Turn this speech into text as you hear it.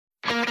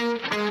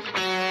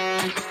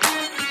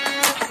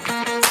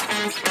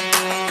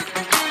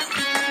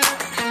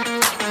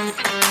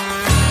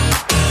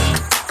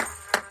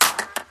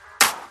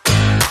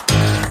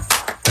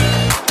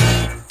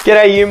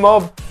G'day you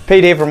mob,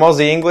 Pete here from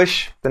Aussie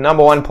English, the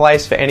number one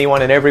place for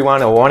anyone and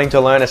everyone wanting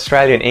to learn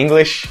Australian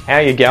English. How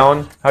you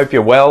going? Hope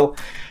you're well.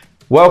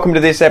 Welcome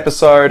to this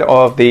episode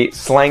of the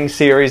slang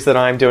series that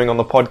I'm doing on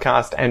the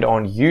podcast and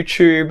on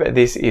YouTube.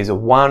 This is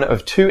one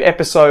of 2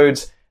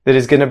 episodes that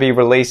is going to be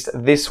released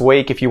this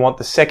week. If you want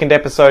the second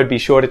episode, be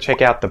sure to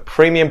check out the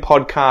premium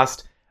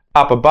podcast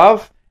up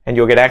above and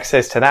you'll get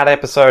access to that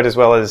episode as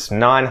well as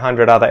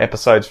 900 other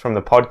episodes from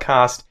the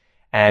podcast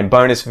and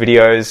bonus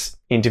videos,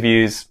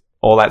 interviews,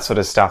 all that sort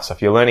of stuff. So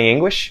if you're learning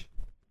English,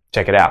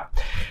 check it out.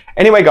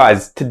 Anyway,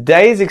 guys,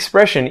 today's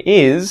expression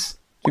is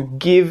to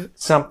give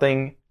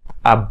something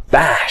a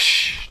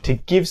bash. To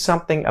give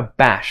something a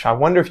bash. I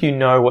wonder if you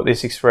know what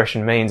this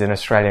expression means in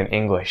Australian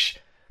English.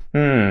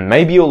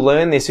 Maybe you'll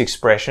learn this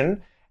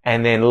expression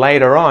and then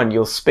later on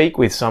you'll speak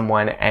with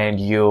someone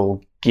and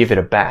you'll give it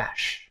a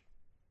bash.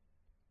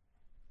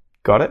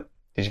 Got it?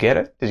 Did you get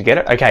it? Did you get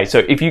it? Okay, so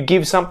if you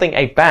give something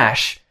a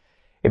bash,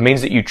 it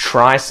means that you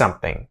try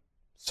something.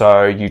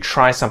 So you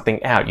try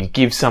something out. You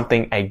give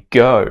something a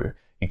go.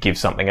 You give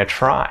something a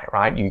try,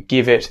 right? You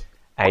give it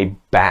a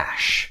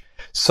bash.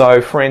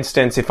 So for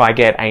instance, if I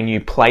get a new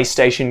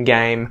PlayStation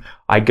game,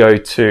 I go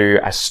to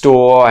a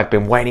store, I've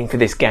been waiting for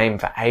this game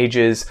for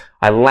ages,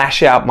 I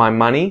lash out my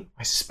money,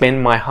 I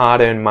spend my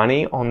hard-earned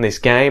money on this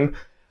game,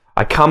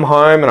 I come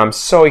home and I'm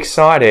so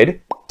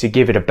excited to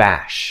give it a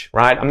bash,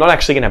 right? I'm not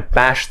actually going to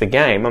bash the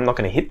game, I'm not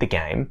going to hit the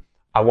game,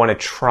 I want to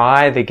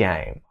try the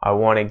game, I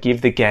want to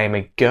give the game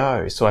a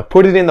go. So I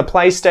put it in the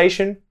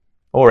PlayStation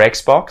or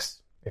Xbox,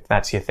 if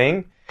that's your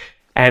thing,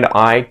 and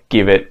I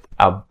give it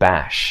a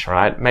bash,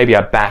 right? Maybe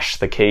I bash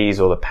the keys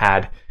or the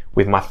pad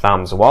with my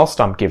thumbs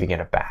whilst I'm giving it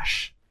a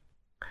bash.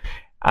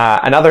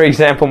 Another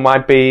example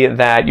might be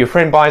that your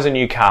friend buys a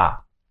new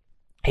car.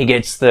 He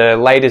gets the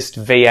latest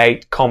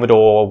V8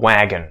 Commodore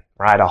wagon,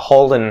 right? A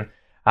Holden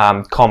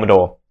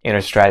Commodore in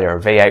Australia, a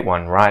V8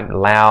 one, right?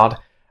 Loud,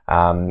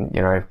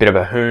 a bit of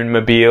a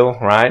hoon-mobile,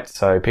 right?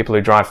 So people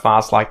who drive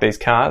fast like these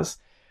cars.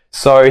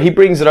 So he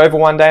brings it over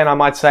one day and I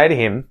might say to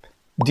him,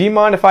 do you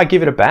mind if I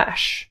give it a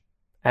bash?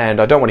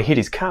 And I don't want to hit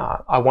his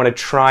car. I want to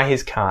try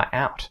his car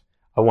out.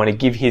 I want to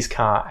give his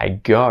car a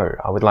go.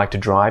 I would like to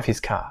drive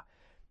his car.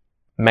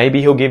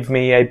 Maybe he'll give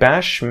me a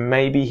bash.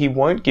 Maybe he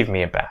won't give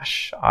me a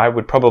bash. I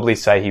would probably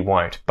say he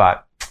won't,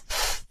 but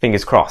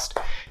fingers crossed.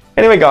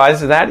 Anyway, guys,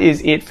 that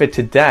is it for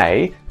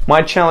today.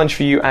 My challenge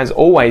for you, as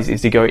always,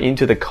 is to go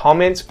into the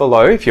comments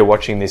below if you're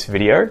watching this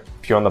video.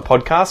 If you're on the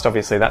podcast,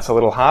 obviously that's a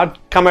little hard.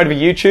 Come over to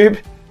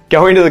YouTube,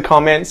 go into the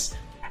comments,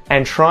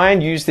 and try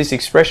and use this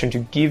expression to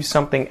give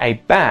something a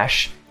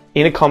bash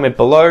in a comment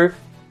below.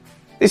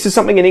 This is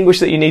something in English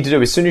that you need to do.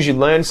 As soon as you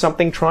learn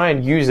something, try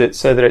and use it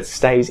so that it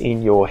stays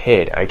in your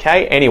head,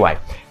 okay? Anyway,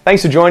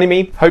 thanks for joining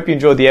me. Hope you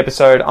enjoyed the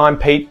episode. I'm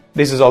Pete.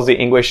 This is Aussie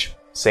English.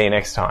 See you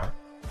next time.